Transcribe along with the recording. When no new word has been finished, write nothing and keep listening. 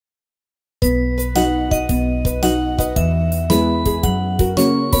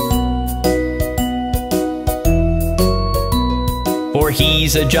For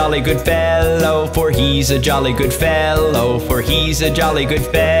he's a jolly good fellow, for he's a jolly good fellow, for he's a jolly good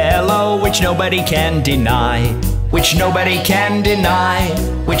fellow, which nobody can deny, which nobody can deny,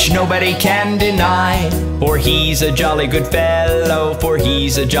 which nobody can deny. For he's a jolly good fellow, for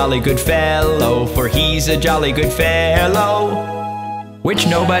he's a jolly good fellow, for he's a jolly good fellow, which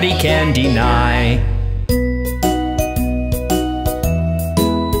nobody can deny.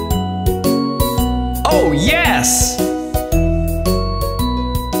 Oh yes!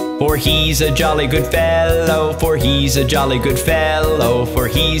 For he's a jolly good fellow, for he's a jolly good fellow, for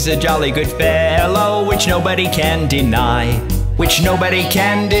he's a jolly good fellow, which nobody can deny, which nobody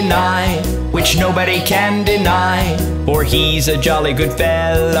can deny, which nobody can deny. For he's a jolly good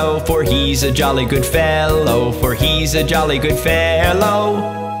fellow, for he's a jolly good fellow, for he's a jolly good fellow,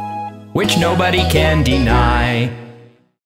 which nobody can deny.